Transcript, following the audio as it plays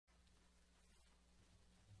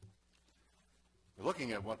We're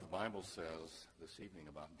looking at what the Bible says this evening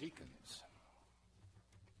about deacons.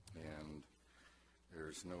 And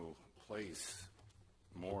there's no place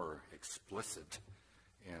more explicit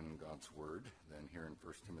in God's Word than here in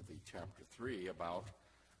 1 Timothy chapter 3 about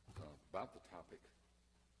the topic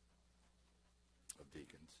of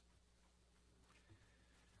deacons.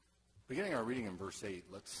 Beginning our reading in verse 8,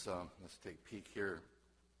 let's take a peek here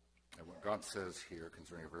at what God says here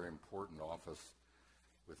concerning a very important office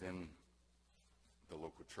within the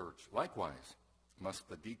local church. Likewise, must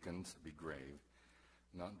the deacons be grave,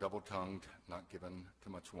 not double-tongued, not given to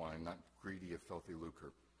much wine, not greedy of filthy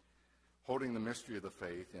lucre, holding the mystery of the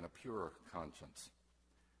faith in a pure conscience.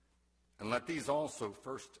 And let these also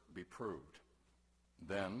first be proved.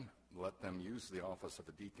 Then let them use the office of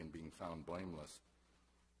a deacon, being found blameless.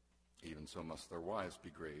 Even so must their wives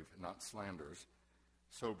be grave, not slanderers,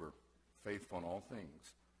 sober, faithful in all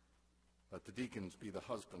things. Let the deacons be the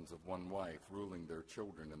husbands of one wife, ruling their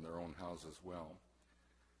children in their own houses well.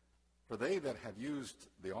 For they that have used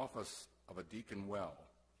the office of a deacon well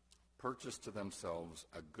purchase to themselves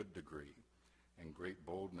a good degree and great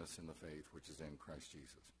boldness in the faith which is in Christ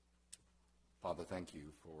Jesus. Father, thank you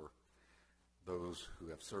for those who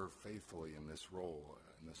have served faithfully in this role,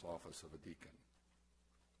 in this office of a deacon.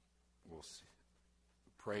 We'll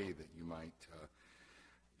pray that you might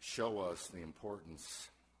show us the importance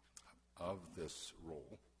of this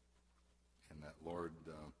role, and that, Lord,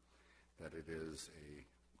 that it is a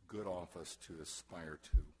good office to aspire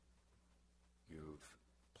to. You've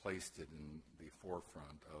placed it in the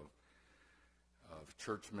forefront of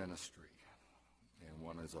church ministry, and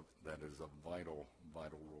one that is a vital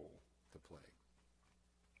role to play.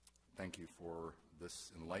 Thank you for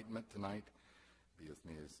this enlightenment tonight. Be with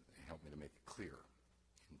me as help me to make it clear.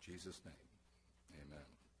 In Jesus' name, amen.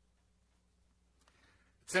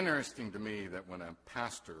 It's interesting to me that when a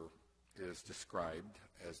pastor is described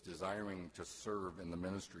as desiring to serve in the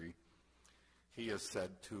ministry, he is said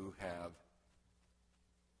to have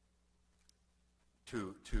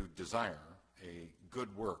to desire a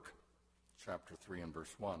good work, chapter 3 and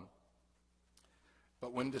verse 1.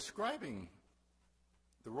 But when describing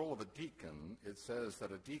the role of a deacon, it says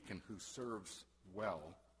that a deacon who serves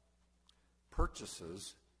well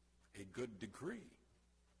purchases a good degree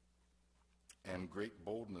and great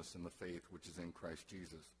boldness in the faith which is in Christ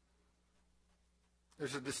Jesus.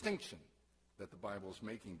 There's a distinction that the Bible is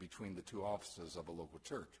making between the two offices of a local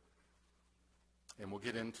church. And we'll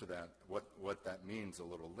get into that, what that means a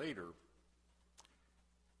little later.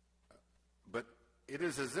 But it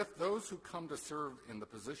is as if those who come to serve in the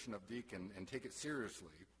position of deacon and take it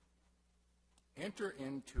seriously enter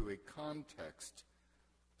into a context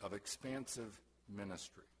of expansive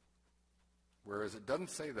ministry, whereas it doesn't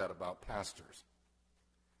say that about pastors.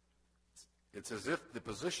 It's as if the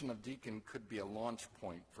position of deacon could be a launch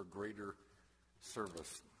point for greater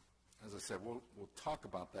service. As I said, we'll talk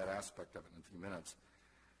about that aspect of it in a few minutes.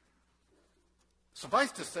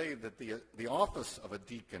 Suffice to say that the office of a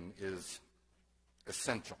deacon is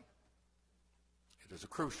essential. It is a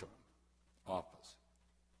crucial office.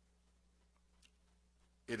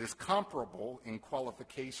 It is comparable in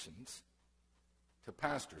qualifications to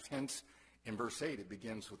pastors. Hence, in verse 8, it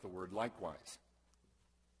begins with the word likewise.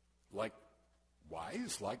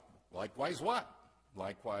 Likewise? Likewise what?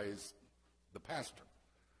 Likewise the pastor.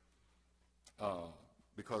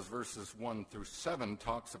 Because verses 1 through 7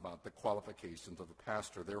 talks about the qualifications of a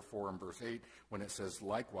pastor. Therefore, in verse 8, when it says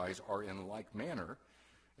likewise or in like manner,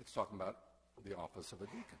 it's talking about the office of a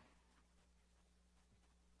deacon.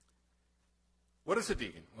 What is a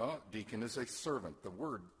deacon? Well, deacon is a servant. The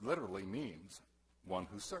word literally means one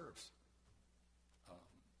who serves.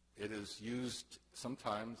 It is used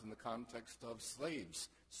sometimes in the context of slaves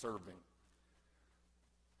serving.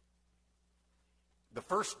 The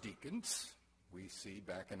first deacons we see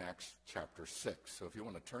back in Acts chapter 6. So if you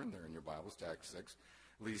want to turn there in your Bibles to Acts 6,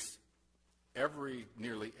 at least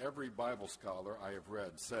nearly every Bible scholar I have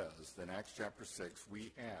read says that in Acts chapter 6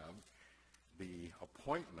 we have the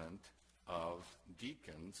appointment of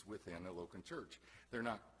deacons within a local church. They're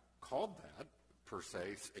not called that per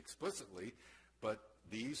se explicitly, but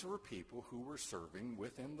these were people who were serving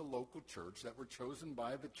within the local church that were chosen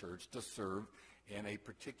by the church to serve in a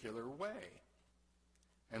particular way.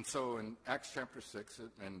 And so in Acts chapter 6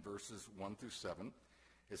 and verses 1 through 7,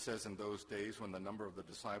 it says, in those days when the number of the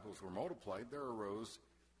disciples were multiplied, there arose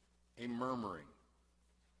a murmuring.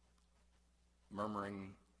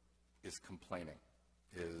 Murmuring is complaining,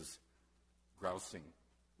 is grousing.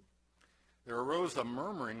 There arose a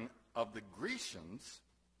murmuring of the Grecians.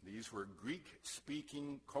 These were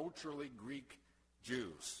Greek-speaking, culturally Greek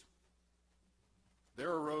Jews.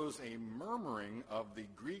 there arose a murmuring of the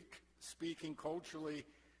Greek-speaking, culturally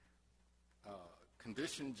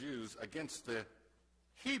conditioned Jews against the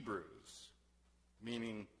Hebrews,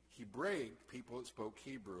 meaning Hebraic people that spoke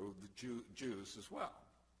Hebrew, the Jews as well,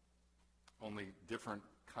 only different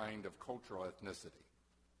kind of cultural ethnicity.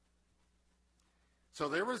 So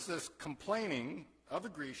there was this complaining of the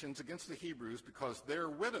Grecians against the Hebrews because their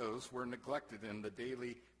widows were neglected in the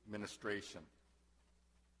daily ministration.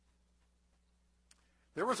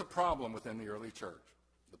 There was a problem within the early church.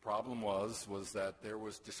 The problem was that there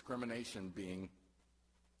was discrimination being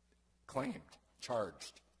claimed,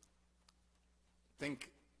 charged. Think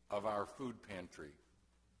of our food pantry.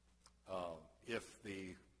 If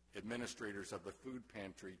the administrators of the food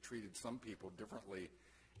pantry treated some people differently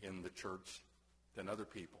in the church than other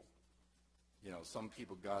people. You know, some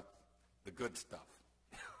people got the good stuff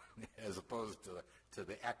as opposed to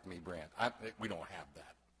the Acme brand. We don't have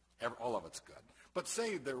that. All of it's good. But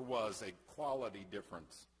say there was a quality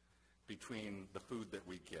difference between the food that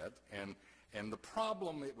we get and the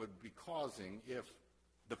problem it would be causing if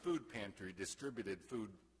the food pantry distributed food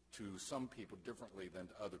to some people differently than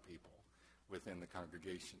to other people within the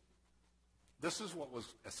congregation. This is what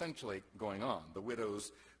was essentially going on. The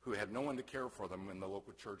widows who had no one to care for them in the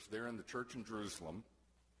local church, there in the church in Jerusalem,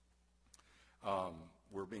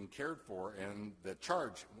 were being cared for, and the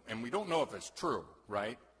charge, and we don't know if it's true,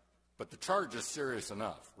 right? But the charge is serious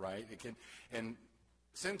enough, right? And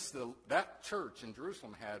since that church in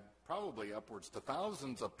Jerusalem had probably upwards to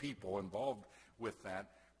thousands of people involved with that,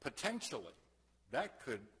 potentially that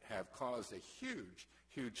could have caused a huge,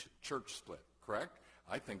 huge church split, correct?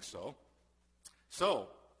 I think so. So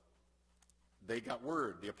they got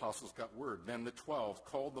word, the apostles got word. Then the 12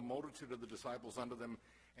 called the multitude of the disciples unto them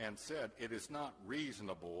and said, "It is not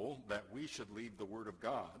reasonable that we should leave the word of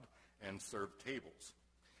God and serve tables."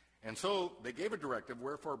 And so they gave a directive,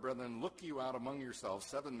 "Wherefore, brethren, look you out among yourselves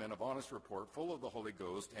 7 men of honest report, full of the Holy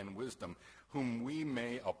Ghost and wisdom, whom we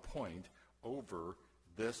may appoint over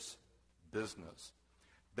this business."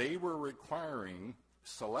 They were requiring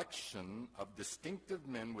selection of distinctive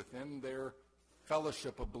men within their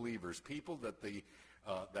fellowship of believers, people that the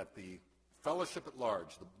fellowship at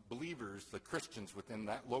large, the believers, the Christians within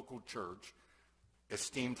that local church,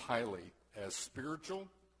 esteemed highly as spiritual,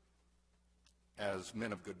 as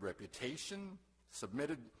men of good reputation,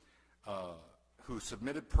 who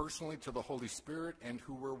submitted personally to the Holy Spirit, and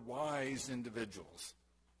who were wise individuals.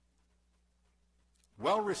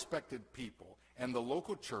 Well-respected people. And the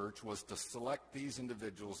local church was to select these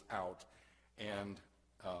individuals out, and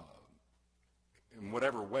in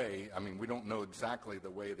whatever way, I mean, we don't know exactly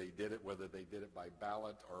the way they did it, whether they did it by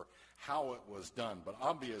ballot or how it was done. But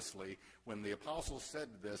obviously, when the apostles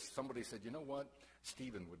said this, somebody said, "You know what?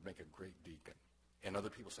 Stephen would make a great deacon." And other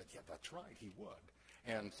people said, "Yeah, that's right, he would."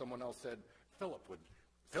 And someone else said, "Philip would.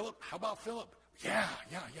 Philip, how about Philip? Yeah,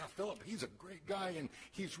 Philip, he's a great guy, and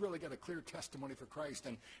he's really got a clear testimony for Christ."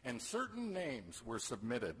 And certain names were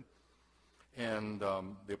submitted. And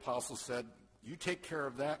the apostles said, "You take care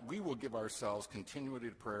of that. We will give ourselves continually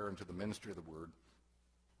to prayer and to the ministry of the word."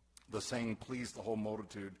 The saying pleased the whole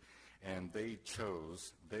multitude, and the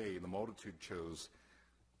multitude chose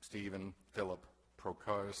Stephen, Philip,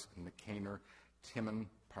 Prochorus, Nicanor, Timon,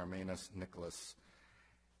 Parmenas, Nicholas,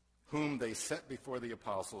 whom they set before the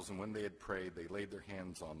apostles, and when they had prayed, they laid their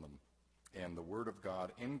hands on them. And the word of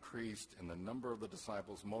God increased, and the number of the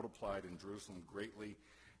disciples multiplied in Jerusalem greatly,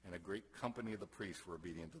 and a great company of the priests were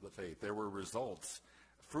obedient to the faith. There were results,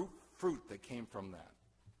 fruit that came from that.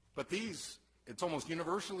 But it's almost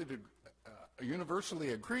universally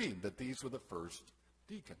agreed that these were the first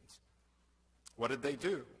deacons. What did they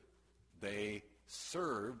do? They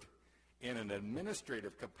served in an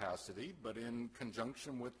administrative capacity, but in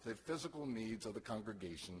conjunction with the physical needs of the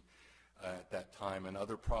congregation at that time and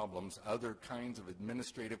other problems, other kinds of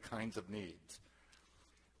administrative kinds of needs.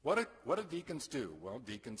 What do deacons do? Well,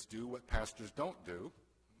 deacons do what pastors don't do,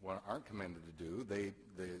 what aren't commanded to do.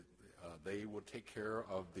 They will take care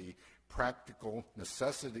of the practical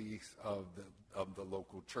necessities of the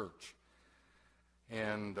local church,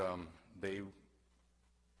 and they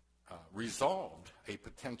resolved a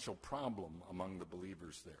potential problem among the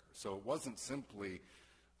believers there. So it wasn't simply,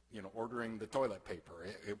 ordering the toilet paper.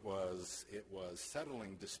 It was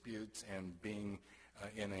settling disputes and being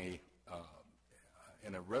in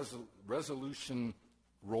a resolution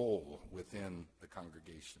role within the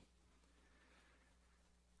congregation.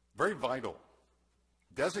 Very vital.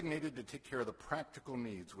 Designated to take care of the practical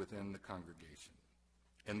needs within the congregation.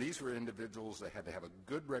 And these were individuals that had to have a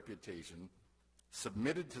good reputation,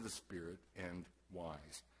 submitted to the Spirit, and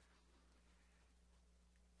wise.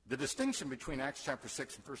 The distinction between Acts chapter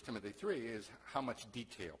 6 and 1 Timothy 3 is how much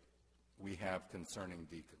detail we have concerning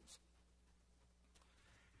deacons.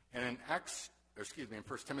 And in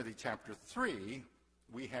 1 Timothy chapter 3,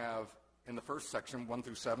 we have in the first section, 1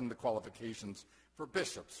 through 7, the qualifications for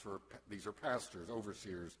bishops. These are pastors,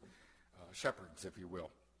 overseers, shepherds, if you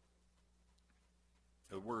will.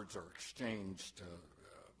 The words are exchanged,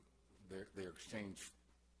 they're exchanged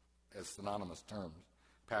as synonymous terms.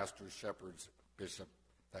 Pastors, shepherds, bishop,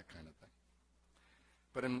 that kind of thing.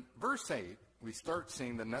 But in verse 8, we start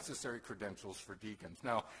seeing the necessary credentials for deacons.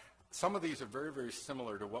 Now, some of these are very, very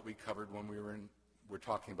similar to what we covered when we're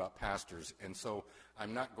talking about pastors, and so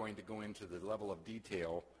I'm not going to go into the level of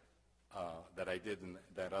detail that I did in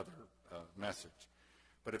that other message.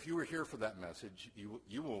 But if you were here for that message,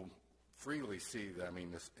 you will freely see that.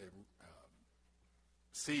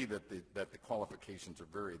 See that the qualifications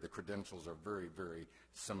are the credentials are very, very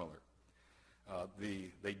similar.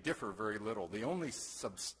 They differ very little. The only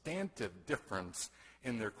substantive difference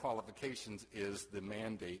in their qualifications is the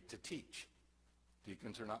mandate to teach.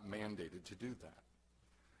 Deacons are not mandated to do that.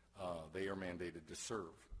 They are mandated to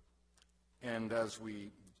serve. And as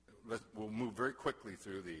we'll move very quickly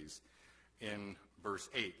through these. In verse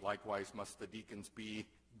 8, likewise must the deacons be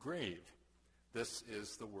grave. This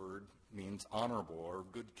is the word, means honorable or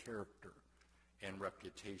good character and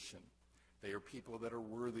reputation. They are people that are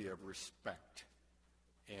worthy of respect,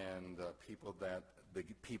 and people that the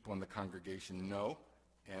people in the congregation know,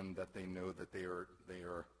 and that they know that they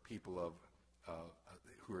are people of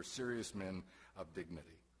who are serious men of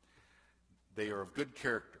dignity. They are of good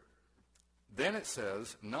character. Then it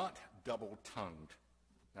says, not double-tongued.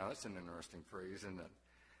 Now that's an interesting phrase, isn't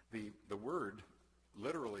it? The word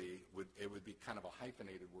literally would be kind of a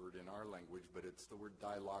hyphenated word in our language, but it's the word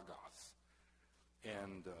dilogos,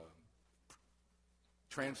 and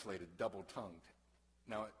translated double-tongued.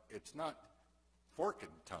 Now it's not forked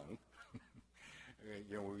tongue.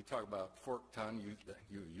 When we talk about forked tongue,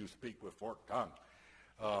 you speak with forked tongue.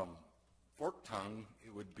 Forked tongue,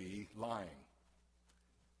 it would be lying.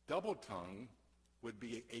 Double tongue would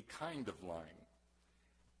be a kind of lying.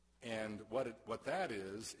 And what that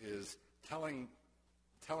is telling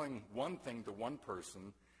one thing to one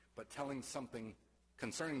person, but telling something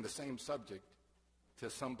concerning the same subject to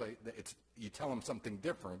somebody. You tell them something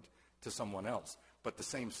different to someone else, but the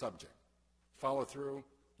same subject. Follow through?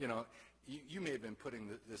 You may have been put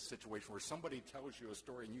in this situation where somebody tells you a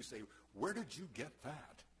story and you say, where did you get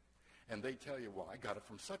that? And they tell you, well, I got it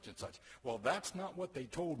from such and such. Well, that's not what they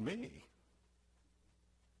told me.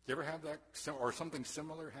 You ever have that or something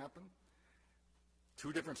similar happen?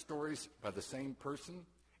 Two different stories by the same person,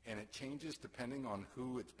 and it changes depending on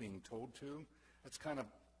who it's being told to. It's kind of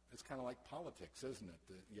like politics, isn't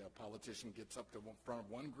it? A politician gets up in front of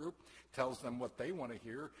one group, tells them what they want to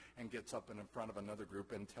hear, and gets up in front of another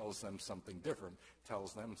group and tells them something different,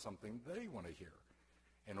 tells them something they want to hear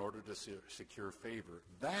in order to secure favor.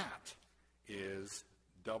 That is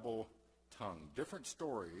double tongue. Different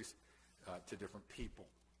stories to different people.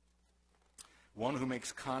 One who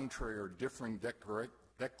makes contrary or differing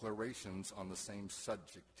declarations on the same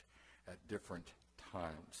subject at different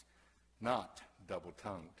times. Not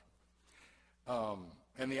double-tongued.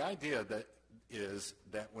 And the idea is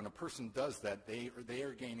that when a person does that, they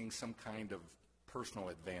are gaining some kind of personal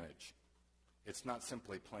advantage. It's not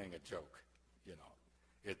simply playing a joke,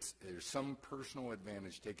 There's some personal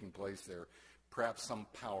advantage taking place there, perhaps some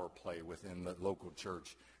power play within the local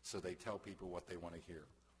church, so they tell people what they want to hear.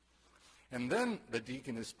 And then the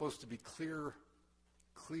deacon is supposed to be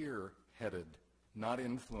clear-headed, not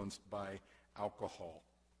influenced by alcohol,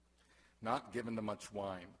 not given to much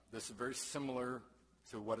wine. This is very similar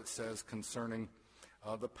to what it says concerning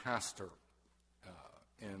the pastor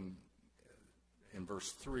in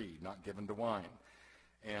verse 3, not given to wine.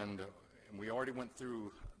 And we already went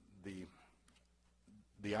through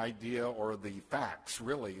the idea or the facts,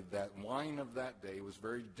 really, that wine of that day was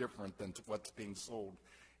very different than what's being sold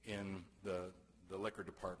in the liquor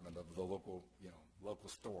department of the local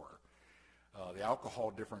store. The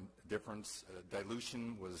alcohol difference,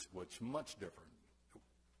 dilution was much different.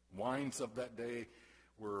 Wines of that day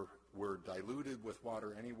were diluted with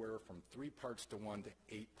water anywhere from 3 parts to 1 to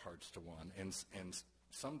 8 parts to 1, and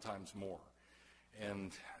sometimes more.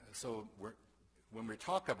 And so when we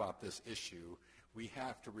talk about this issue, we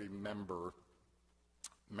have to remember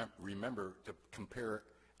to compare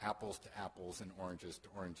apples to apples and oranges to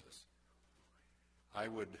oranges.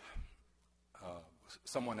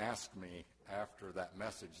 Someone asked me after that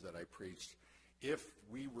message that I preached if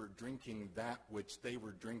we were drinking that which they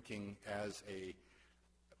were drinking as a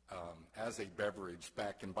beverage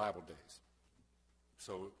back in Bible days.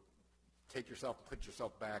 So put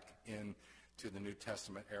yourself back into the New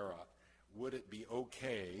Testament era. Would it be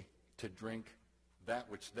okay to drink that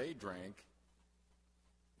which they drank,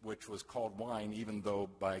 which was called wine, even though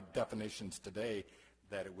by definitions today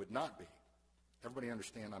that it would not be? Everybody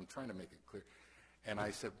understand? I'm trying to make it clear. And I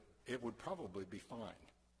said, it would probably be fine.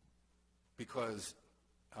 Because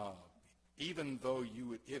even though you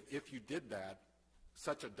would, if you did that,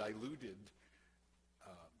 such a diluted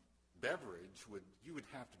beverage, you would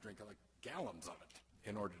have to drink like gallons of it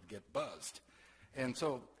in order to get buzzed. And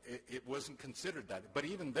so it wasn't considered that. But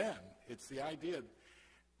even then, it's the idea,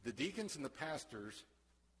 the deacons and the pastors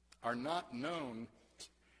are not known,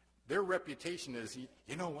 their reputation is,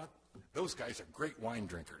 you know what, those guys are great wine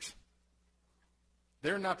drinkers.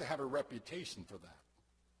 They're not to have a reputation for that.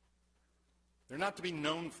 They're not to be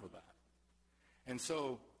known for that. And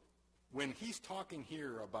so when he's talking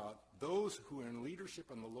here about those who are in leadership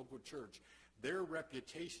in the local church, their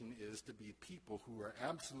reputation is to be people who are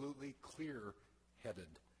absolutely clear-headed.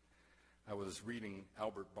 I was reading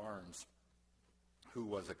Albert Barnes, who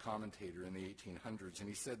was a commentator in the 1800s, and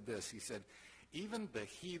he said this. He said, even the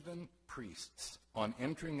heathen priests on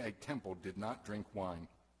entering a temple did not drink wine.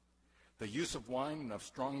 The use of wine and of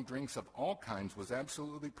strong drinks of all kinds was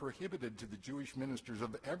absolutely prohibited to the Jewish ministers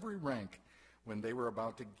of every rank when they were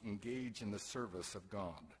about to engage in the service of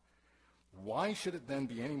God. Why should it then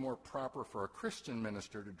be any more proper for a Christian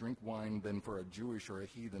minister to drink wine than for a Jewish or a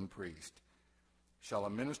heathen priest? Shall a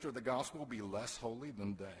minister of the gospel be less holy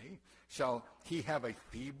than they? Shall he have a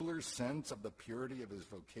feebler sense of the purity of his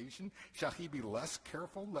vocation? Shall he be less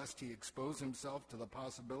careful lest he expose himself to the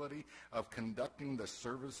possibility of conducting the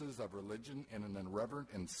services of religion in an irreverent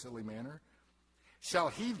and silly manner? Shall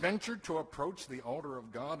he venture to approach the altar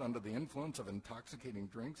of God under the influence of intoxicating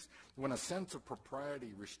drinks when a sense of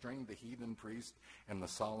propriety restrained the heathen priest and the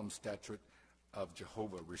solemn statute of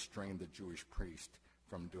Jehovah restrained the Jewish priest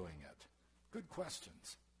from doing it? Good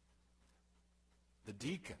questions. The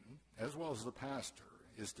deacon, as well as the pastor,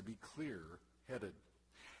 is to be clear-headed.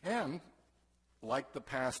 And, like the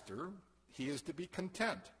pastor, he is to be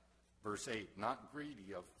content. Verse 8, not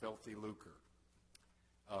greedy of filthy lucre.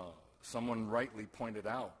 Someone rightly pointed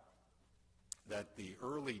out that the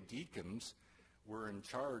early deacons were in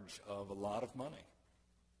charge of a lot of money.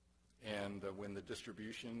 And when the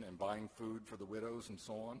distribution and buying food for the widows and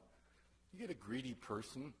so on, you get a greedy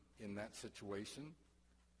person in that situation,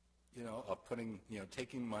 of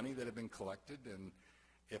taking money that had been collected. And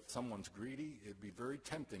if someone's greedy, it'd be very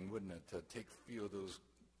tempting, wouldn't it, to take a few of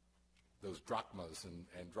those drachmas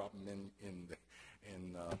and drop them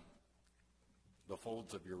in the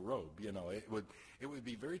folds of your robe. It would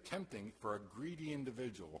be very tempting for a greedy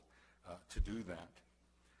individual to do that,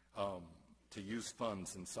 to use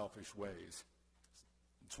funds in selfish ways.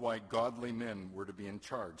 It's why godly men were to be in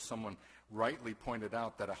charge. Someone rightly pointed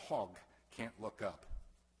out that a hog can't look up.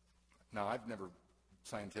 Now, I've never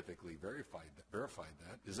scientifically verified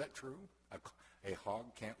that. Is that true? A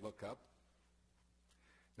hog can't look up?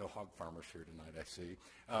 No hog farmers here tonight, I see.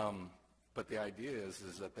 But the idea is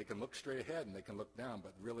that they can look straight ahead and they can look down,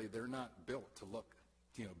 but really they're not built to look,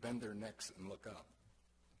 bend their necks and look up.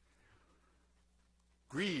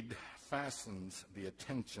 Greed fastens the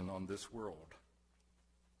attention on this world,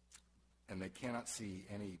 and they cannot see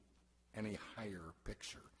any higher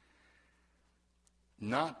picture. You're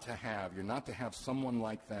not to have someone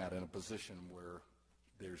like that in a position where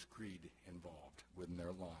there's greed involved within their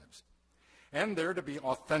lives. And they're to be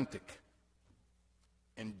authentic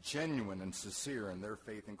and genuine and sincere in their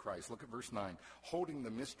faith in Christ. Look at verse 9. Holding the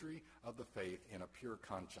mystery of the faith in a pure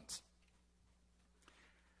conscience.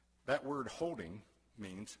 That word holding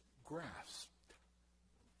means grasped,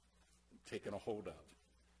 taken a hold of.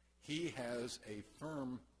 He has a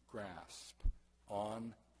firm grasp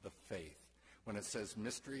on the faith. When it says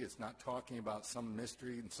mystery, it's not talking about some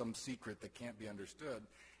mystery and some secret that can't be understood.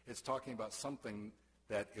 It's talking about something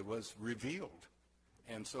that it was revealed.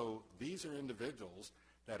 And so these are individuals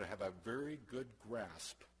that have a very good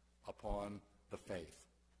grasp upon the faith.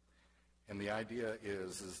 And the idea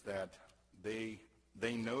is that they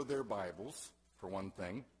know their Bibles, for one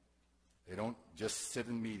thing. They don't just sit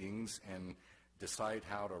in meetings and decide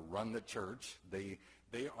how to run the church. They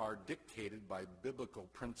are dictated by biblical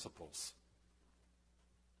principles.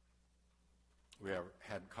 We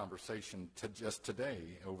had conversation just today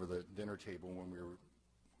over the dinner table when we were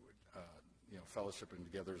fellowshipping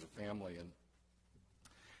together as a family, and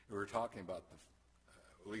we were talking about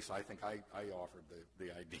at least I think I offered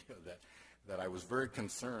the idea that I was very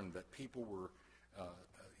concerned that people were,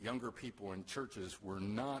 younger people in churches were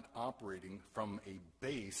not operating from a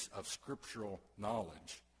base of scriptural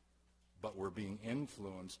knowledge, but were being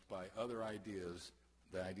influenced by other ideas,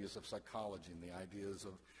 the ideas of psychology and the ideas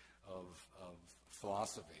of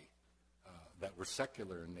philosophy that were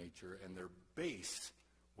secular in nature, and their base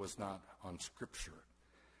was not on Scripture.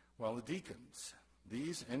 Well, the deacons,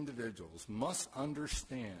 these individuals must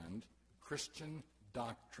understand Christian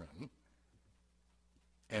doctrine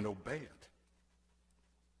and obey it.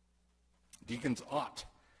 Deacons ought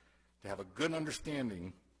to have a good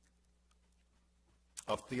understanding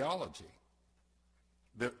of theology.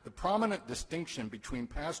 The prominent distinction between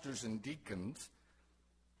pastors and deacons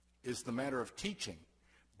is the matter of teaching,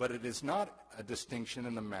 but it is not a distinction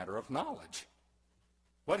in the matter of knowledge.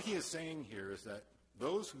 What he is saying here is that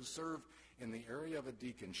those who serve in the area of a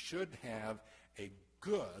deacon should have a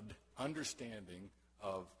good understanding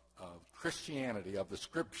of Christianity, of the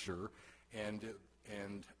Scripture,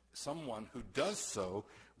 and someone who does so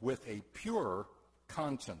with a pure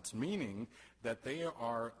conscience, meaning that they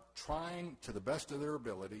are trying to the best of their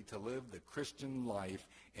ability to live the Christian life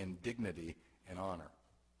in dignity and honor.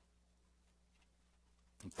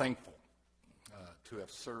 I'm thankful to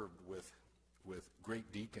have served with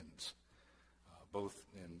great deacons, both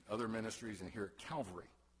in other ministries and here at Calvary.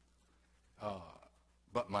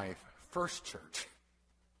 But my first church,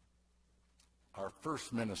 our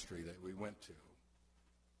first ministry that we went to,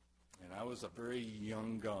 and I was a very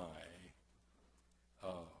young guy,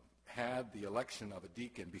 had the election of a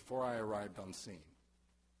deacon before I arrived on scene.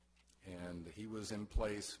 And he was in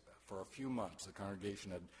place for a few months. The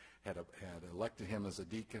congregation had elected him as a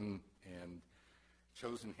deacon and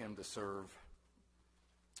chosen him to serve,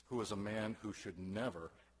 who was a man who should never,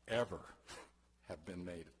 ever have been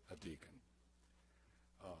made a deacon.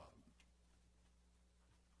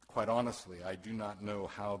 Quite honestly, I do not know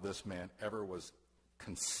how this man ever was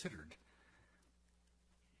considered.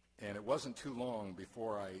 And it wasn't too long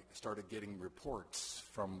before I started getting reports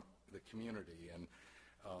from the community and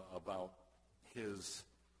about his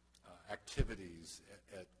activities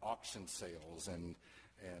at auction sales and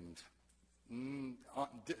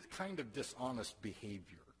kind of dishonest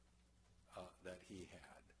behavior that he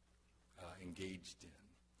had engaged in.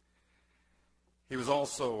 He was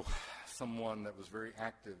also someone that was very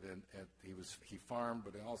active he farmed,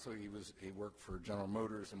 but also he worked for General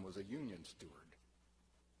Motors and was a union steward.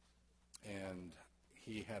 And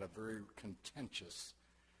he had a very contentious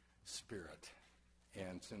spirit.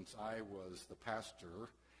 And since I was the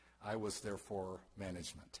pastor, I was therefore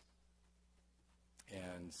management.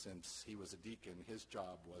 And since he was a deacon, his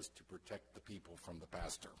job was to protect the people from the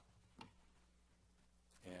pastor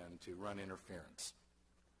and to run interference.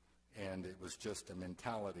 And it was just a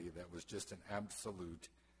mentality that was just an absolute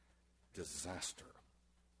disaster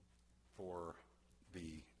for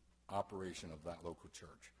the operation of that local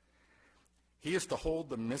church. He is to hold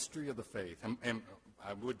the mystery of the faith. And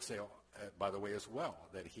I would say, by the way, as well,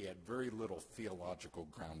 that he had very little theological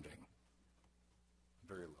grounding.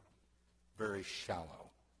 Very little. Very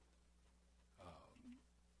shallow.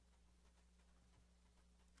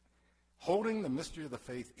 Holding the mystery of the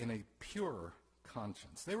faith in a pure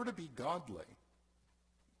conscience. They were to be godly.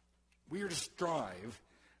 We are to strive,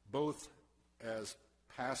 both as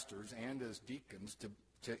pastors and as deacons,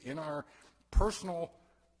 to in our personal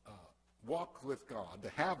walk with God, to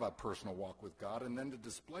have a personal walk with God, and then to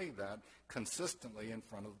display that consistently in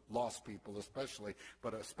front of lost people especially,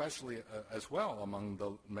 but especially as well among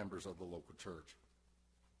the members of the local church.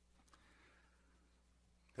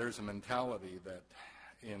 There's a mentality that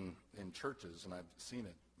in churches, and I've seen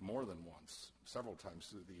it more than once, several times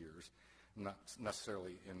through the years, not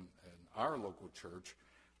necessarily in our local church,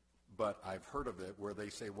 but I've heard of it where they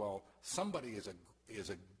say, well, somebody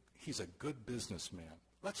he's a good businessman.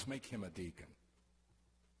 Let's make him a deacon.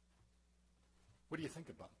 What do you think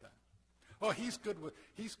about that? Oh, he's good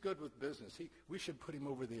with business. We should put him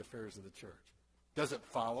over the affairs of the church. Does it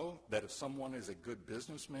follow that if someone is a good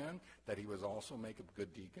businessman, that he would also make a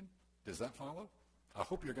good deacon? Does that follow? I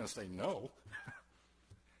hope you're going to say no.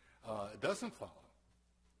 It doesn't follow.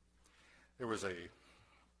 There was a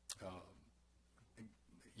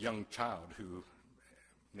young child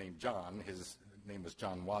named John. His name was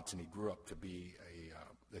John Watson. He grew up to be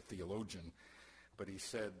a theologian, but he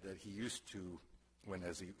said that he used to,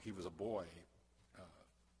 as he was a boy,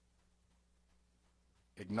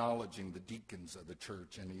 acknowledging the deacons of the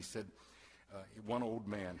church, and he said one old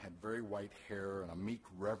man had very white hair and a meek,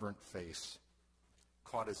 reverent face,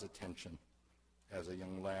 caught his attention as a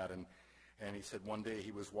young lad, and he said one day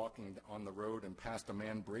he was walking on the road and passed a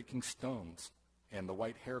man breaking stones, and the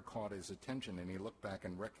white hair caught his attention, and he looked back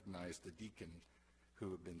and recognized the deacon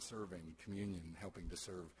who had been serving communion, helping to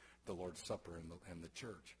serve the Lord's Supper in the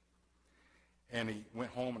church. And he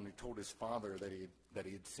went home and he told his father that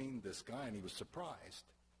he had seen this guy, and he was surprised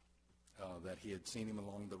that he had seen him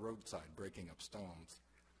along the roadside breaking up stones.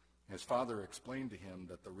 His father explained to him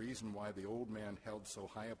that the reason why the old man held so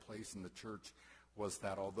high a place in the church was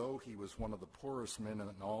that although he was one of the poorest men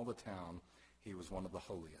in all the town, he was one of the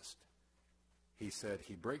holiest. He said,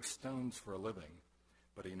 he breaks stones for a living,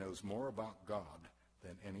 but he knows more about God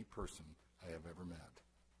than any person I have ever met.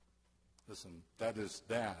 Listen, that is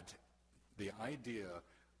the idea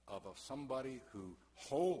of somebody who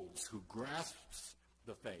holds, who grasps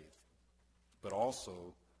the faith, but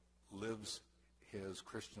also lives his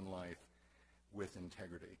Christian life with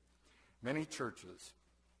integrity. Many churches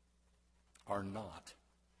are not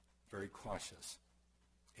very cautious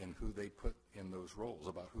in who they put in those roles,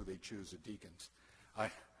 about who they choose as deacons.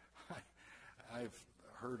 I've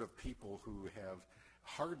heard of people who have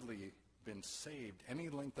hardly been saved any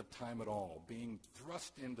length of time at all, being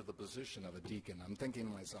thrust into the position of a deacon. I'm thinking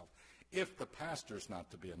to myself, if the pastor's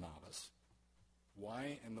not to be a novice,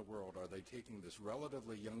 why in the world are they taking this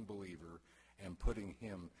relatively young believer and putting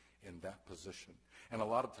him in that position? And a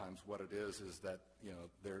lot of times what it is that, you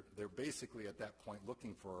know, they're basically at that point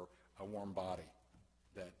looking for a warm body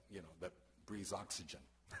that, you know, that breathes oxygen.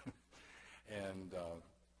 And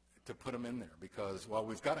to put them in there because, well,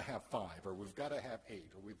 we've got to have 5 or we've got to have 8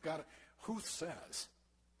 or we've got to, who says?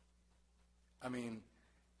 I mean,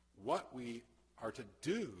 what we are to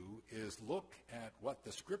do is look at what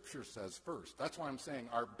the Scripture says first. That's why I'm saying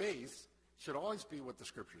our base should always be what the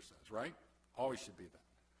Scripture says, right? Always should be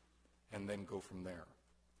that. And then go from there.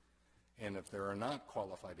 And if there are not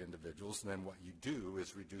qualified individuals, then what you do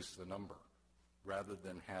is reduce the number rather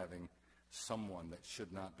than having someone that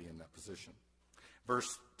should not be in that position.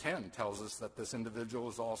 Verse 10 tells us that this individual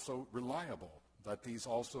is also reliable, that these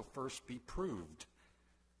also first be proved.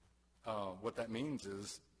 What that means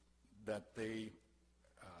is that they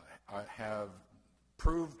have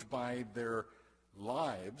proved by their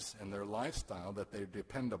lives and their lifestyle that they're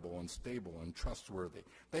dependable and stable and trustworthy.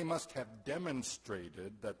 They must have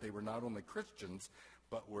demonstrated that they were not only Christians,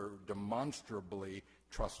 but were demonstrably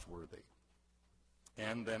trustworthy.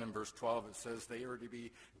 And then in verse 12 it says they are to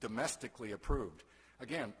be domestically approved.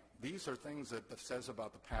 Again, these are things that it says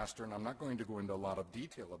about the pastor, and I'm not going to go into a lot of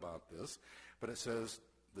detail about this, but it says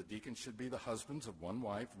the deacons should be the husbands of one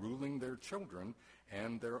wife, ruling their children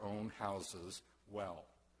and their own houses well.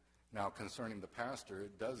 Now, concerning the pastor,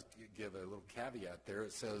 it does give a little caveat there.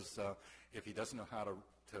 It says if he doesn't know how to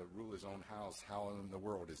rule his own house, how in the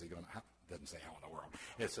world is he going to, it doesn't say how in the world.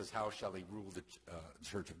 It says how shall he rule the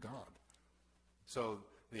church of God. So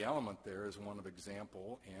the element there is one of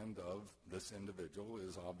example and of this individual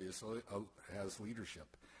is obviously has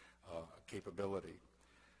leadership capability.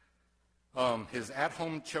 His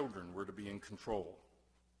at-home children were to be in control.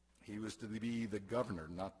 He was to be the governor,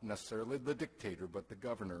 not necessarily the dictator, but the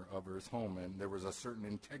governor of his home. And there was a certain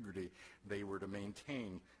integrity they were to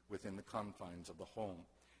maintain within the confines of the home.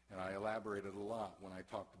 And I elaborated a lot when I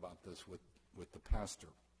talked about this with the pastor.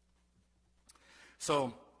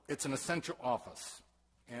 So it's an essential office,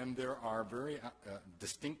 and there are very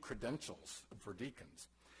distinct credentials for deacons.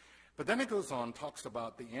 But then it goes on, talks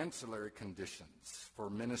about the ancillary conditions for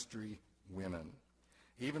ministry women.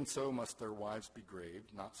 Even so must their wives be grave,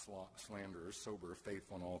 not slanderers, sober,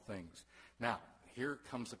 faithful in all things. Now, here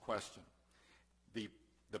comes a question. The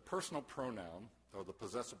personal pronoun, or the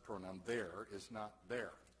possessive pronoun there, is not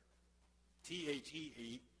there.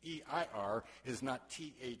 T-H-E-E-I-R is not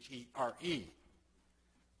T-H-E-R-E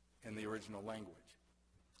in the original language.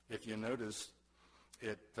 If you notice,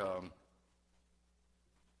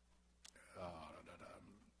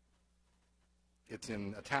 it's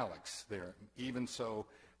in italics there. Even so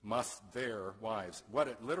must their wives. What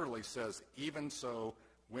it literally says, even so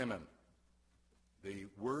women. The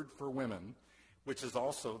word for women, which is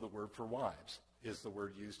also the word for wives, is the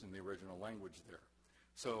word used in the original language there.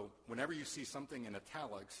 So whenever you see something in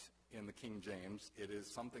italics in the King James, it is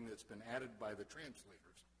something that's been added by the translators.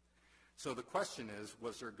 So the question is,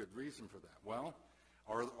 was there a good reason for that? Well,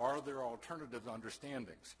 are there alternative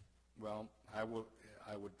understandings? Well, I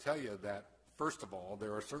would tell you that, first of all,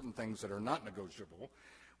 there are certain things that are not negotiable.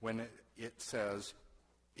 When it says,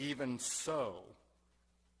 even so,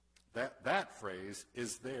 that phrase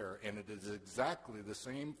is there, and it is exactly the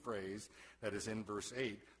same phrase that is in verse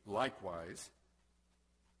 8. Likewise,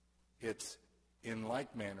 it's in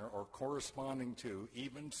like manner or corresponding to,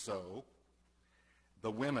 even so,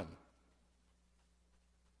 the women.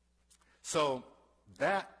 So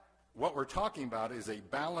what we're talking about is a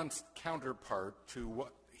balanced counterpart to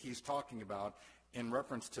what he's talking about in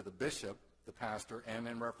reference to the bishop, the pastor, and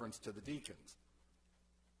in reference to the deacons.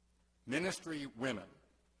 Ministry women,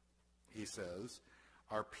 he says,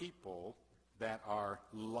 are people that are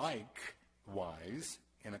likewise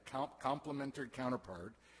in a complementary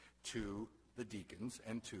counterpart to the deacons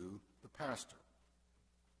and to the pastor.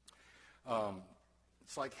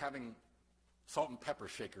 It's like having salt and pepper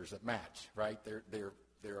shakers that match, right?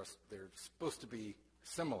 They're supposed to be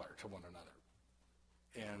similar to one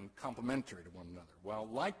another and complementary to one another. Well,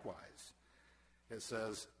 likewise, it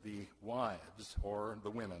says the wives or the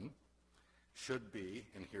women should be,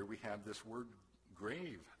 and here we have this word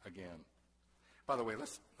grave again. By the way,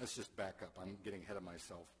 let's just back up. I'm getting ahead of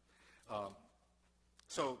myself.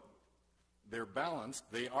 So they're balanced.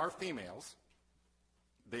 They are females.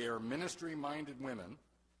 They are ministry-minded women.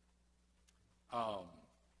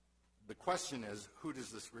 The question is, who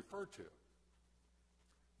does this refer to?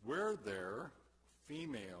 Were there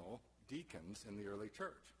female deacons in the early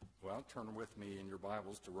church? Well, turn with me in your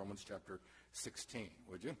Bibles to Romans chapter 16,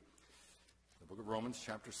 would you? The book of Romans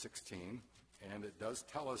chapter 16, and it does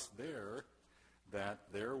tell us there that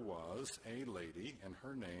there was a lady, and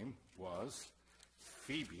her name was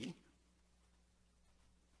Phoebe.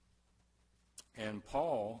 And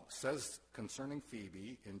Paul says concerning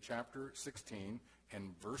Phoebe in chapter 16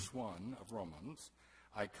 and verse 1 of Romans,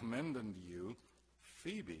 I commend unto you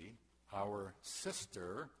Phoebe, our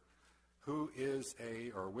sister, who is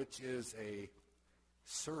which is a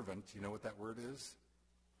servant. You know what that word is?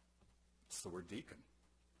 It's the word deacon.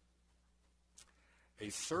 A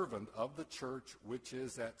servant of the church which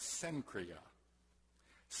is at Cenchrea.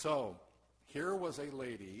 So, here was a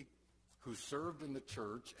lady who served in the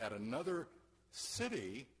church at another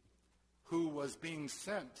city who was being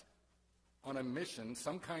sent on a mission,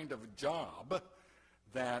 some kind of job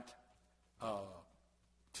that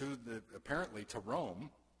apparently to Rome,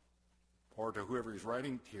 or to whoever he's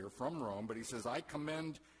writing here from Rome, but he says, I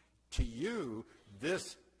commend to you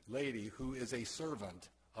this lady who is a servant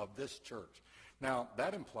of this church. Now,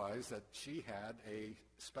 that implies that she had a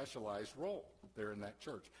specialized role there in that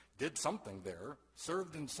church, did something there,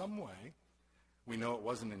 served in some way. We know it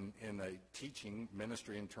wasn't in a teaching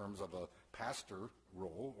ministry in terms of a pastor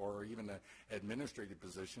role or even an administrative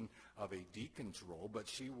position of a deacon's role, but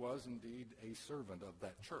she was indeed a servant of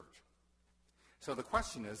that church. So the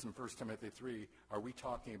question is, in 1 Timothy 3, are we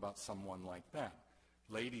talking about someone like that?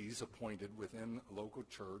 Ladies appointed within a local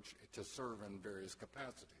church to serve in various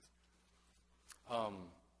capacities.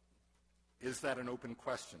 Is that an open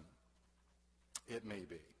question? It may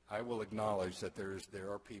be. I will acknowledge that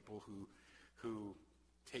there are people who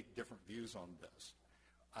take different views on this.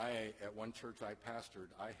 At one church I pastored,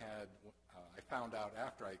 I found out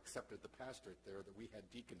after I accepted the pastorate there that we had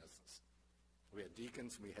deaconesses. We had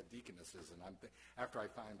deacons and we had deaconesses, and after I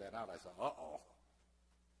found that out, I said, uh-oh.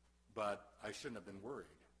 But I shouldn't have been worried.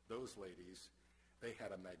 Those ladies, they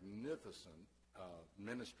had a magnificent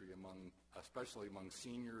ministry especially among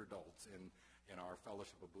senior adults in our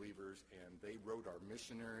fellowship of believers, and they wrote our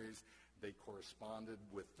missionaries. They corresponded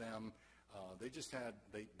with them.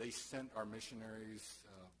 They sent our missionaries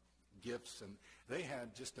gifts, and they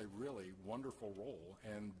had just a really wonderful role.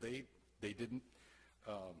 And they didn't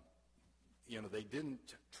they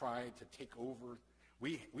didn't try to take over.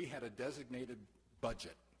 We had a designated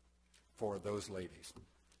budget for those ladies.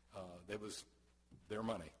 That was their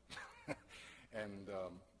money. And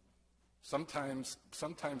sometimes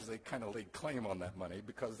they kind of laid claim on that money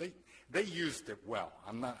because they used it well.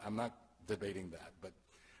 I'm not debating that, but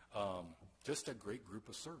just a great group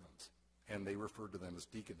of servants, and they referred to them as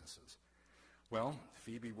deaconesses. Well,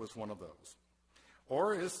 Phoebe was one of those.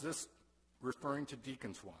 Or is this referring to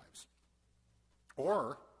deacons' wives?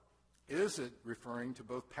 Or is it referring to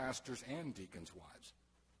both pastors and deacons' wives?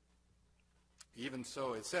 Even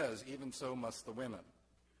so, it says, even so must the women.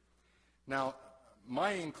 Now,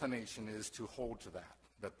 my inclination is to hold to that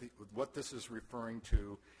what this is referring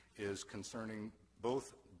to is concerning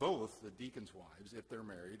both the deacons' wives, if they're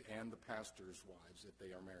married, and the pastors' wives, if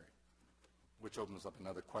they are married, which opens up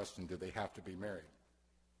another question: do they have to be married?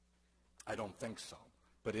 I don't think so.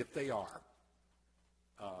 But if they are,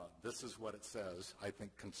 this is what it says, I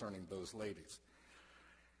think, concerning those ladies.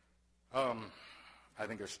 I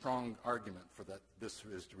think a strong argument for that this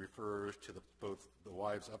is to refer to both the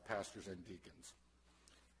wives of pastors and deacons.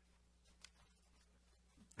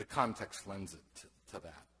 The context lends it to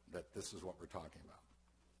that this is what we're talking about.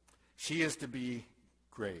 She is to be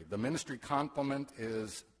grave. The ministry complement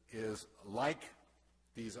is like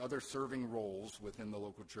these other serving roles within the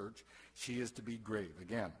local church. She is to be grave.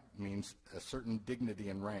 Again, means a certain dignity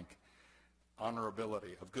and rank,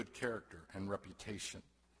 honorability, of good character and reputation.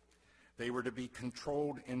 They were to be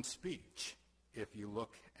controlled in speech. If you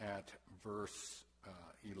look at verse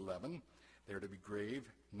 11. They are to be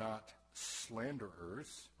grave, not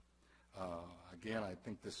slanderers. Again, I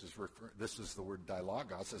think this is the word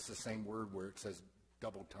dialogos. It's the same word where it says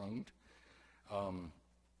double-tongued.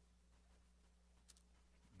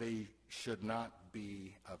 They should not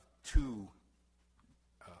be of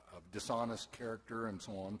dishonest character and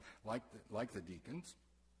so on, like the deacons.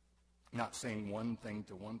 Not saying one thing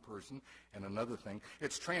to one person and another thing.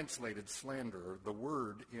 It's translated slander. The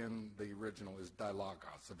word in the original is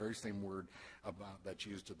dialogos, the very same word that's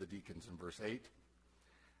used to the deacons in verse 8.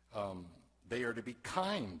 They are to be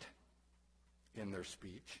kind in their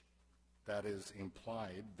speech. That is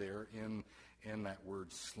implied there in that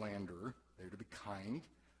word slander. They're to be kind.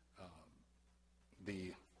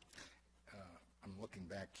 I'm looking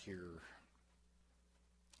back here.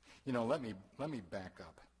 Let me back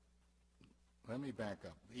up. Let me back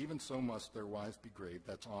up. Even so must their wives be grave.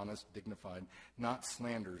 That's honest, dignified, not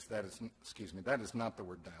slanders. That is not the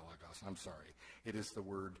word dialogos. I'm sorry. It is the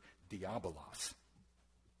word diabolos.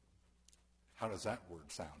 How does that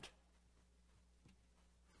word sound?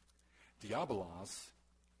 Diabolos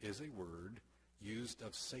is a word used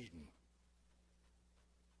of Satan.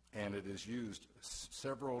 And it is used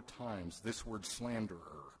several times, this word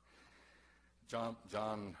slanderer.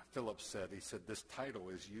 John Phillips said, this title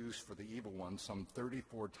is used for the evil one some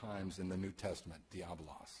 34 times in the New Testament,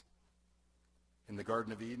 diabolos. In the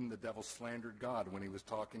Garden of Eden, the devil slandered God when he was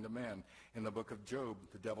talking to man. In the book of Job,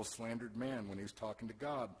 the devil slandered man when he was talking to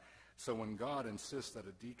God. So when God insists that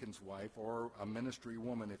a deacon's wife, or a ministry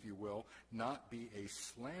woman, if you will, not be a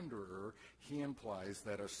slanderer, he implies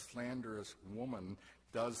that a slanderous woman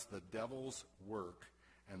does the devil's work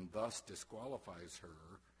and thus disqualifies her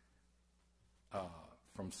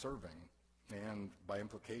from serving, and by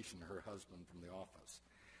implication, her husband from the office.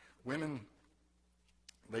 Women,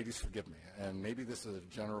 ladies, forgive me, and maybe this is a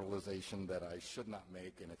generalization that I should not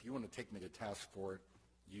make, and if you want to take me to task for it,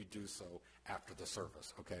 you do so after the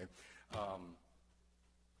service, okay?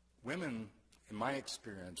 Women, in my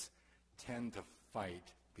experience, tend to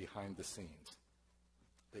fight behind the scenes.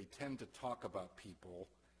 They tend to talk about people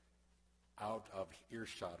out of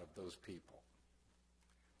earshot of those people.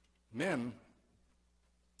 Men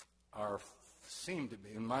seem to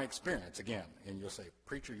be, in my experience, again, and you'll say,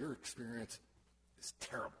 preacher, your experience is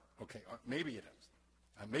terrible. Okay, maybe it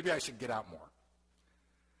is. Maybe I should get out more.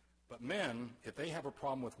 But men, if they have a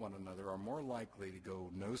problem with one another, are more likely to go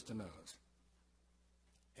nose to nose,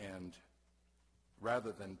 and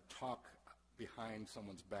rather than talk behind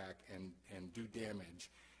someone's back and do damage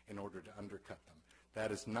in order to undercut them.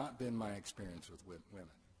 That has not been my experience with women.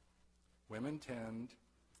 Women tend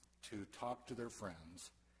to talk to their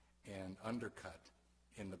friends and undercut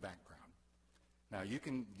in the background. Now, you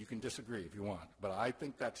can disagree if you want, but I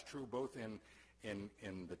think that's true both in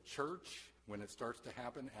the church when it starts to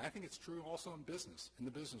happen, and I think it's true also in business, in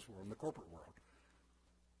the business world, in the corporate world,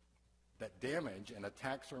 that damage and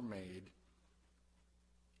attacks are made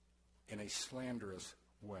in a slanderous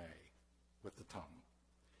way with the tongue.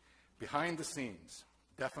 Behind the scenes,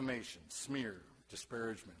 defamation, smear,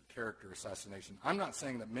 disparagement, character assassination. I'm not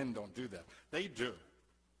saying that men don't do that. They do.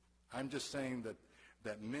 I'm just saying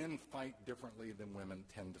that men fight differently than women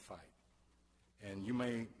tend to fight. And you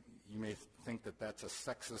may think that that's a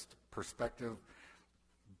sexist perspective,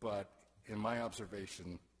 but in my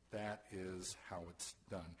observation, that is how it's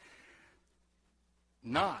done.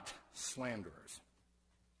 Not slanderers,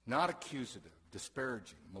 not accusative,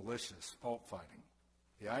 disparaging, malicious, fault-finding.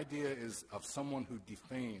 The idea is of someone who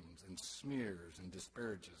defames and smears and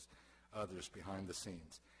disparages others behind the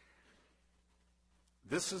scenes.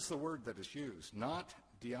 This is the word that is used, not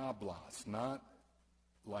diablos, not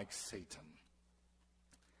like Satan.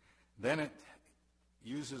 Then it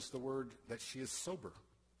uses the word that she is sober.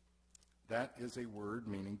 That is a word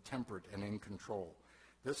meaning temperate and in control.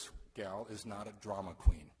 This gal is not a drama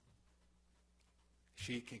queen.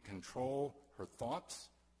 She can control her thoughts,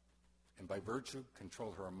 and by virtue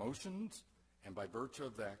control her emotions, and by virtue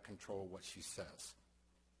of that control what she says.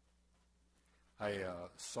 I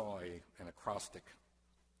saw an acrostic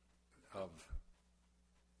of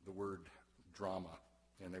the word drama,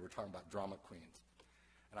 and they were talking about drama queens.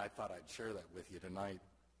 And I thought I'd share that with you tonight.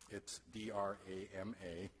 It's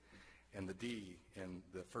D-R-A-M-A, and the D in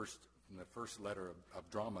the first letter of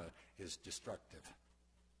drama is destructive.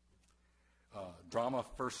 Drama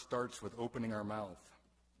first starts with opening our mouth.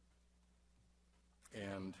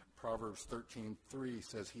 And Proverbs 13:3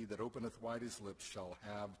 says, "He that openeth wide his lips shall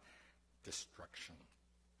have destruction."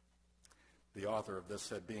 The author of this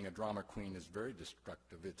said being a drama queen is very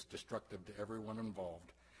destructive. It's destructive to everyone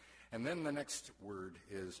involved. And then the next word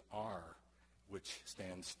is R, which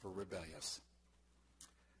stands for rebellious.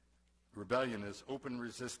 Rebellion is open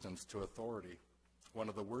resistance to authority. One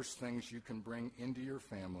of the worst things you can bring into your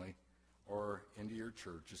family or into your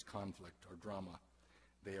church is conflict or drama.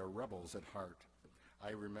 They are rebels at heart.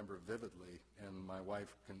 I remember vividly, and my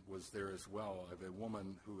wife was there as well, of a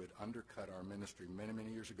woman who had undercut our ministry many,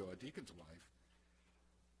 many years ago. A deacon's wife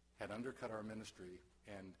had undercut our ministry,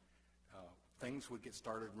 and things would get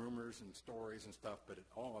started, rumors and stories and stuff, but it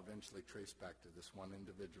all eventually traced back to this one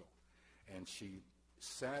individual. And she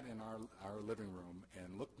sat in our living room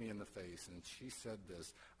and looked me in the face, and she said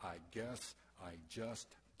this: "I guess I just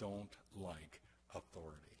don't like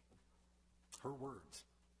authority." Her words.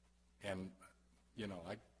 And,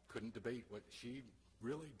 I couldn't debate what she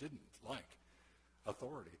really didn't like: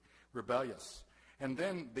 authority. Rebellious. And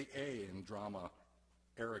then the A in drama,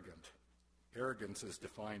 arrogant. Arrogance is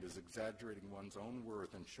defined as exaggerating one's own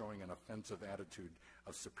worth and showing an offensive attitude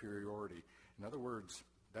of superiority. In other words,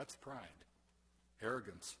 that's pride.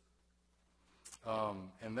 Arrogance.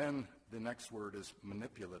 And then the next word is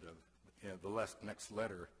manipulative. The next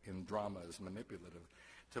letter in drama is manipulative.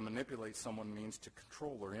 To manipulate someone means to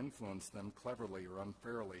control or influence them cleverly or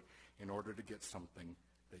unfairly in order to get something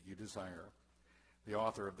that you desire. The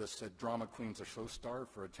author of this said, drama queens are so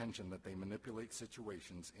starved for attention that they manipulate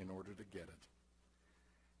situations in order to get it.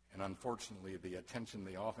 And unfortunately, the attention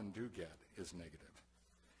they often do get is negative.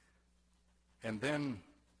 And then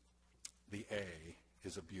the A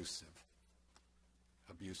is abusive.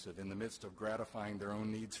 Abusive. In the midst of gratifying their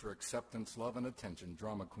own needs for acceptance, love, and attention,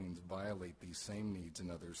 drama queens violate these same needs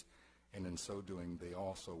in others, and in so doing, they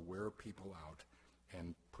also wear people out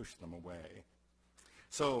and push them away.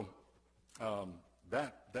 So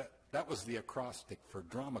that was the acrostic for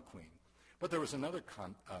drama queen. But there was another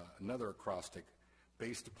acrostic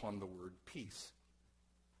based upon the word peace.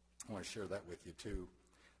 I want to share that with you too.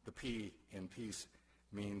 The P in peace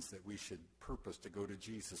means that we should purpose to go to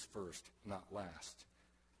Jesus first, not last.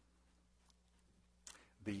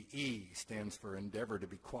 The E stands for endeavor to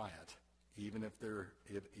be quiet, even if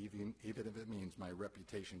it means my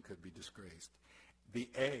reputation could be disgraced. The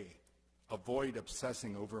A, avoid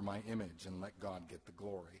obsessing over my image and let God get the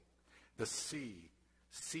glory. The C,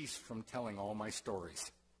 cease from telling all my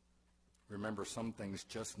stories. Remember, some things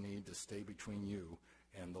just need to stay between you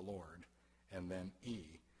and the Lord. And then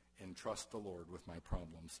E, entrust the Lord with my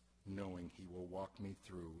problems, knowing he will walk me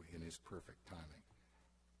through in his perfect timing.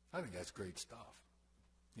 I think that's great stuff.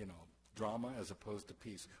 Drama as opposed to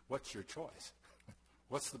peace. What's your choice?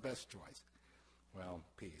 What's the best choice? Well,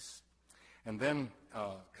 peace. And then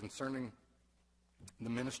concerning the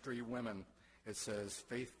ministry women, it says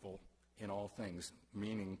faithful in all things,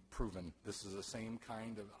 meaning proven. This is the same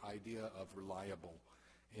kind of idea of reliable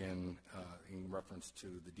in reference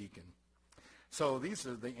to the deacon. So these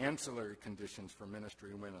are the ancillary conditions for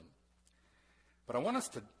ministry women. But I want us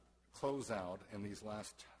to close out in this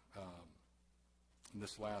last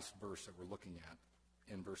verse that we're looking at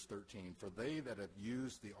in verse 13. For they that have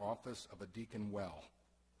used the office of a deacon well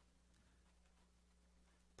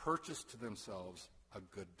purchase to themselves a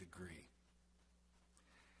good degree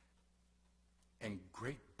and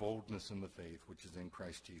great boldness in the faith which is in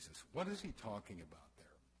Christ Jesus. What is he talking about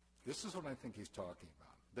there? This is what I think he's talking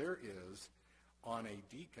about. There is on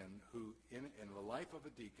a deacon who, in the life of a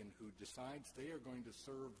deacon who decides they are going to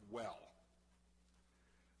serve well,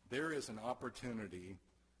 there is an opportunity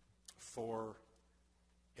for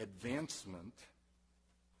advancement.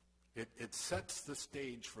 It sets the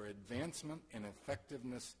stage for advancement and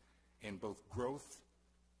effectiveness in both growth,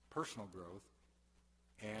 personal growth,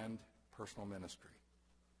 and personal ministry.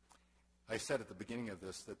 I said at the beginning of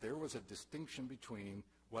this that there was a distinction between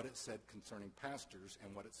what it said concerning pastors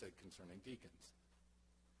and what it said concerning deacons.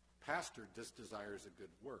 Pastor just desires a good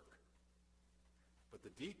work. But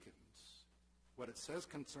the deacons, what it says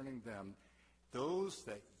concerning them, those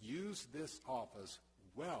that use this office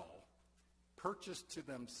well, purchase to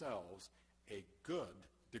themselves a good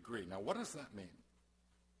degree. Now, what does that mean?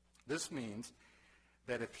 This means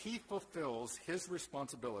that if he fulfills his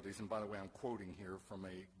responsibilities, and by the way, I'm quoting here from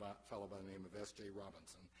a fellow by the name of S.J.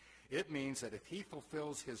 Robinson, it means that if he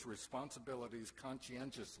fulfills his responsibilities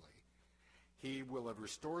conscientiously, he will have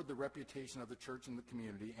restored the reputation of the church and the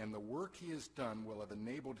community, and the work he has done will have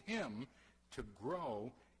enabled him to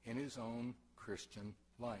grow in his own Christian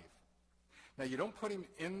life. Now, you don't put him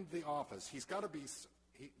in the office. He's got to be,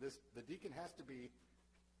 the deacon has to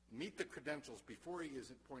meet the credentials before he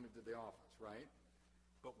is appointed to the office, right?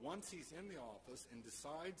 But once he's in the office and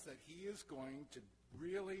decides that he is going to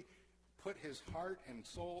really put his heart and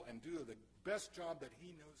soul and do the best job that he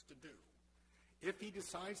knows to do, if he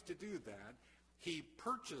decides to do that, he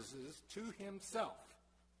purchases to himself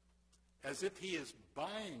as if he is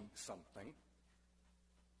buying something,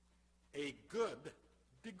 a good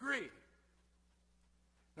degree.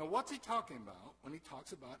 Now, what's he talking about when he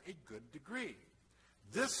talks about a good degree?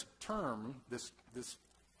 This term, this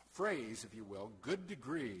phrase, if you will, good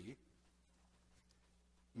degree,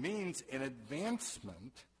 means an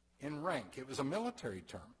advancement in rank. It was a military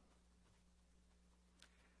term.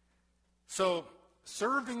 So,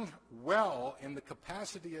 serving well in the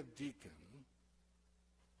capacity of deacon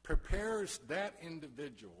prepares that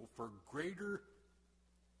individual for a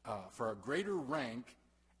greater rank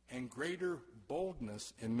and greater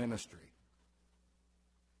boldness in ministry.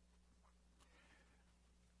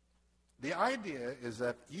 The idea is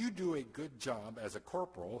that you do a good job as a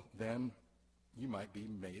corporal, then you might be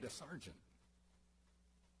made a sergeant.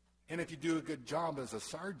 And if you do a good job as a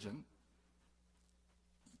sergeant,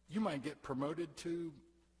 you might get promoted to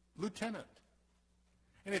lieutenant.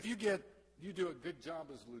 And if you do a good job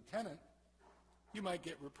as lieutenant, you might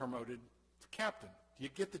get promoted to captain. Do you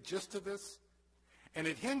get the gist of this? And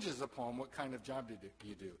it hinges upon what kind of job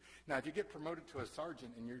you do. Now, if you get promoted to a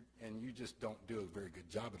sergeant and you just don't do a very good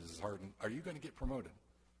job as a sergeant, are you going to get promoted?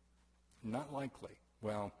 Not likely.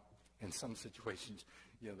 Well, in some situations,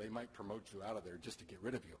 they might promote you out of there just to get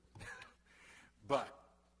rid of you. But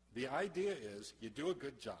the idea is you do a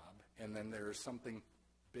good job, and then there is something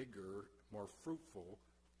bigger, more fruitful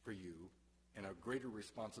for you, and a greater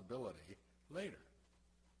responsibility later.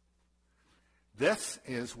 This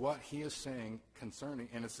is what he is saying concerning,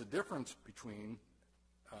 and it's the difference between,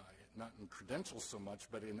 not in credentials so much,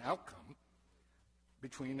 but in outcome,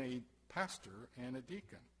 between a pastor and a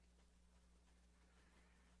deacon.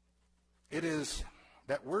 It is,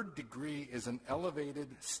 that word degree is an elevated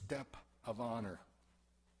step of honor.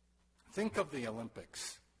 Think of the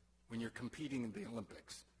Olympics, when you're competing in the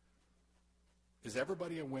Olympics. Is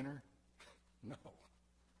everybody a winner? No.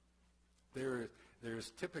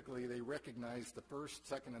 There's typically, they recognize the first,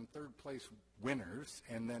 second, and third place winners,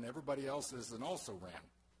 and then everybody else is an also-ran.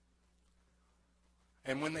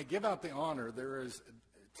 And when they give out the honor, there is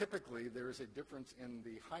a difference in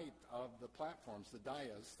the height of the platforms, the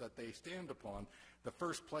dais that they stand upon. The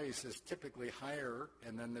first place is typically higher,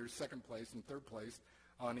 and then there's second place and third place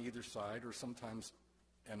on either side, or sometimes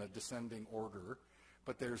in a descending order,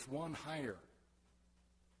 but there's one higher.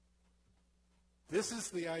 This is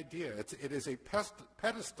the idea. It is a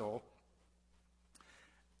pedestal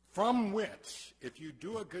from which, if you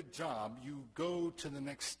do a good job, you go to the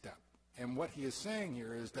next step. And what he is saying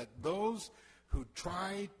here is that those who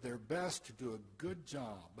try their best to do a good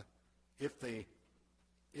job, if they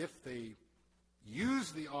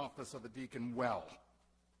use the office of a deacon well,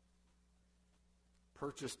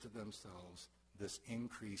 purchase to themselves this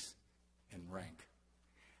increase in rank.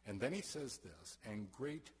 And then he says this, and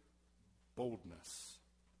great boldness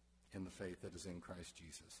in the faith that is in Christ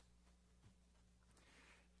Jesus.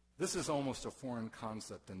 This is almost a foreign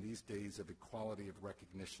concept in these days of equality of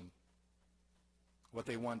recognition. What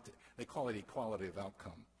they want, they call it equality of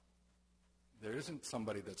outcome. There isn't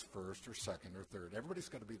somebody that's first or second or third. Everybody's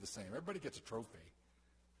got to be the same. Everybody gets a trophy.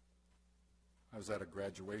 I was at a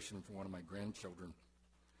graduation for one of my grandchildren,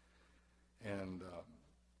 and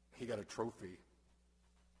he got a trophy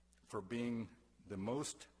for being the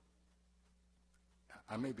most,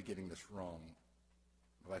 I may be getting this wrong,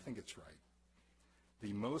 but I think it's right,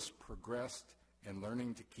 the most progressed in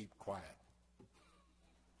learning to keep quiet.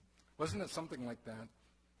 Wasn't it something like that?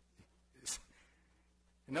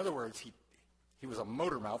 In other words, he was a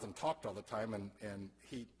motor mouth and talked all the time, and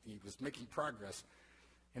he was making progress,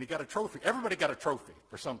 and he got a trophy. Everybody got a trophy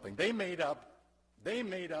for something. They made up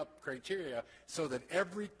criteria so that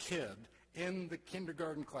every kid in the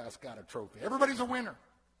kindergarten class got a trophy. Everybody's a winner.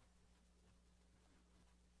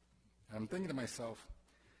 And I'm thinking to myself,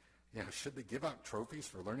 should they give out trophies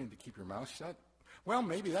for learning to keep your mouth shut? Well,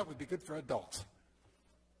 maybe that would be good for adults.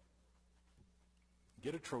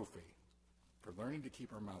 Get a trophy for learning to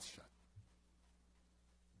keep our mouths shut.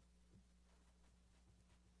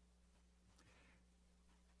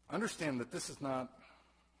 Understand that this is not,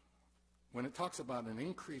 when it talks about an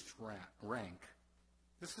increased rank,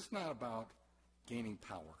 this is not about gaining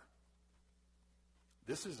power.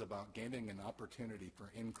 This is about gaining an opportunity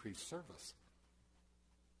for increased service.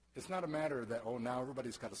 It's not a matter that, now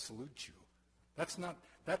everybody's got to salute you. That's not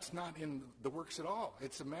in the works at all.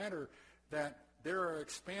 It's a matter that there are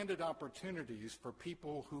expanded opportunities for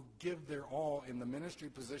people who give their all in the ministry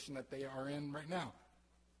position that they are in right now.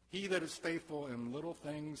 He that is faithful in little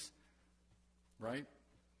things, right,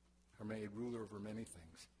 are made ruler over many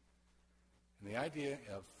things. And the idea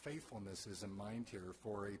of faithfulness is in mind here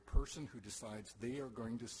for a person who decides they are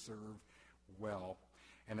going to serve well.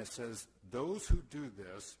 And it says, those who do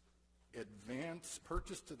this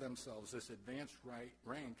purchase to themselves this advanced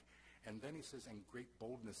rank. And then he says, and great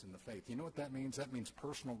boldness in the faith. You know what that means? That means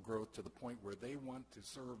personal growth to the point where they want to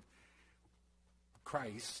serve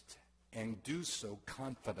Christ and do so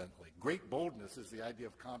confidently. Great boldness is the idea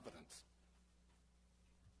of confidence.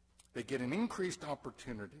 They get an increased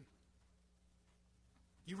opportunity.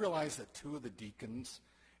 You realize that 2 of the deacons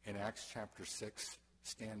in Acts chapter 6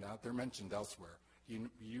 stand out? They're mentioned elsewhere.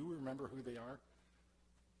 You remember who they are?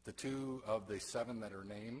 The 2 of the 7 that are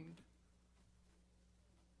named?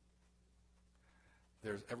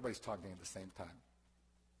 Everybody's talking at the same time.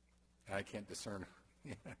 And I can't discern.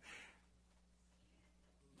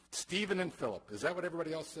 Stephen and Philip. Is that what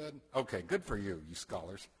everybody else said? Okay, good for you, you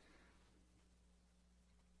scholars.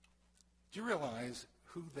 Do you realize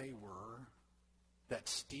who they were? That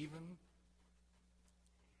Stephen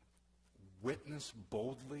witnessed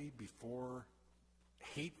boldly before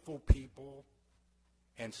hateful people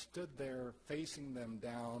and stood there facing them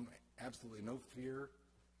down, absolutely no fear,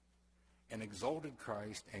 and exalted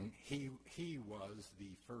Christ, and he was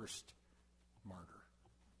the first martyr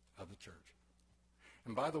of the church.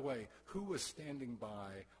 And by the way, who was standing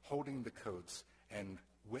by holding the coats and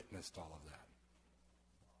witnessed all of that?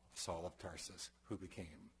 Saul of Tarsus, who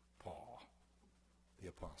became Paul, the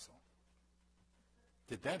apostle.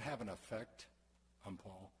 Did that have an effect on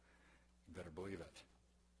Paul? You better believe it.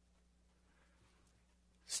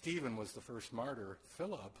 Stephen was the first martyr.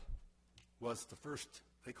 Philip was the first.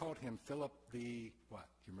 They called him Philip the, what?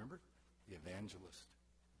 Do you remember? The evangelist.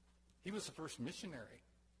 He was the first missionary.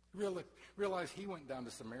 Realize he went down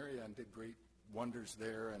to Samaria and did great wonders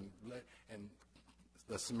there, and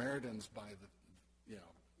the Samaritans, by the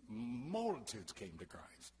multitudes came to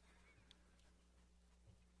Christ.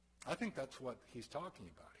 I think that's what he's talking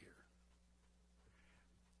about here.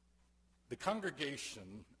 The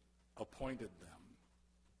congregation appointed them,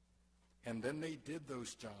 and then they did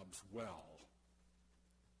those jobs well,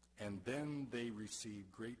 and then they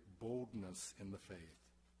received great boldness in the faith,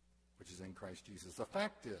 which is in Christ Jesus. The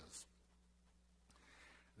fact is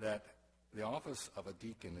that the office of a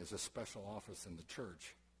deacon is a special office in the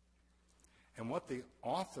church. And what the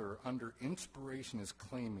author, under inspiration, is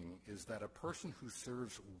claiming is that a person who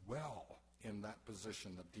serves well in that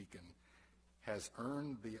position of deacon has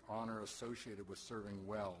earned the honor associated with serving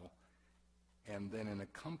well, and then in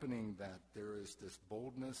accompanying that, there is this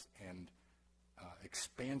boldness and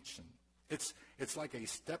expansion. It's like a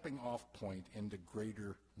stepping off point into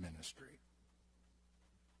greater ministry.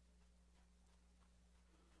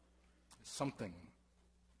 Something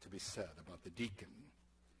to be said about the deacon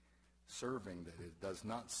serving that it does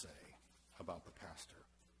not say about the pastor.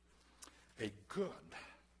 A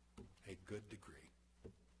good degree.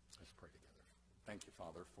 Let's pray together. Thank you,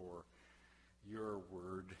 Father, for your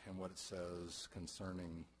word and what it says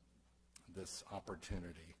concerning this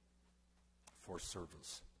opportunity for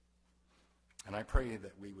service. And I pray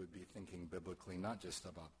that we would be thinking biblically, not just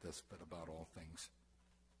about this, but about all things.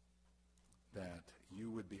 That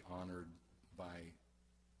you would be honored by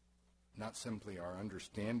not simply our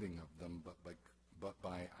understanding of them, but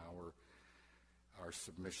by our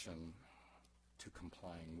submission to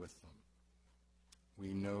complying with them.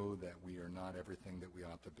 We know that we are not everything that we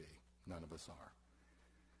ought to be. None of us are.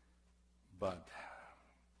 But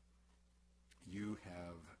you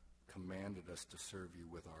have commanded us to serve you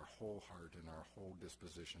with our whole heart and our whole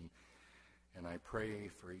disposition. And I pray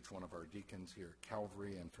for each one of our deacons here at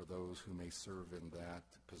Calvary and for those who may serve in that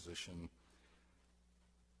position.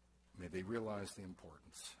 May they realize the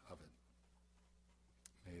importance of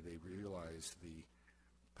it. May they realize the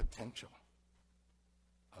potential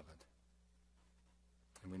of it.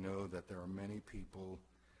 And we know that there are many people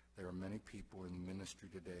in ministry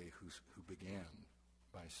today who began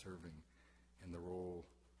by serving in the role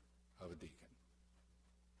of a deacon.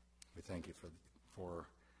 We thank you for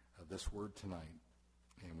this word tonight,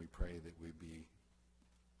 and we pray that we be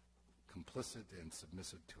complicit and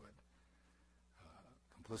submissive to it.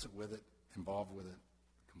 Complicit with it, involved with it,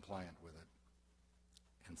 compliant with it,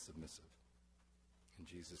 and submissive. In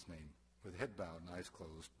Jesus' name, with head bowed and eyes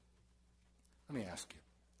closed, let me ask you.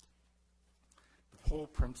 The whole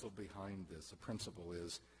principle behind this, the principle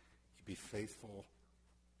is you be faithful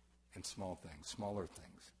in small things, smaller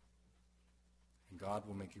things. And God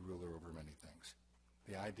will make you ruler over many things.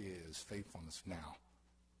 The idea is faithfulness now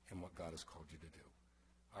in what God has called you to do.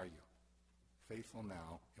 Are you faithful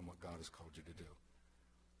now in what God has called you to do?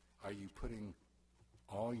 Are you putting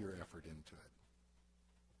all your effort into it?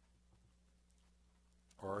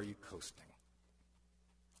 Or are you coasting?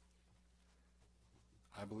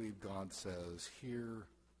 I believe God says here,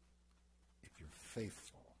 if you're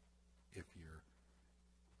faithful, if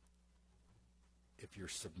you're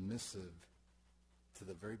submissive to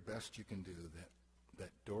the very best you can do, that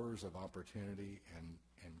doors of opportunity and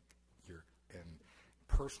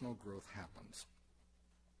personal growth happens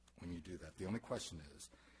when you do that. The only question is,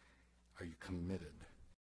 are you committed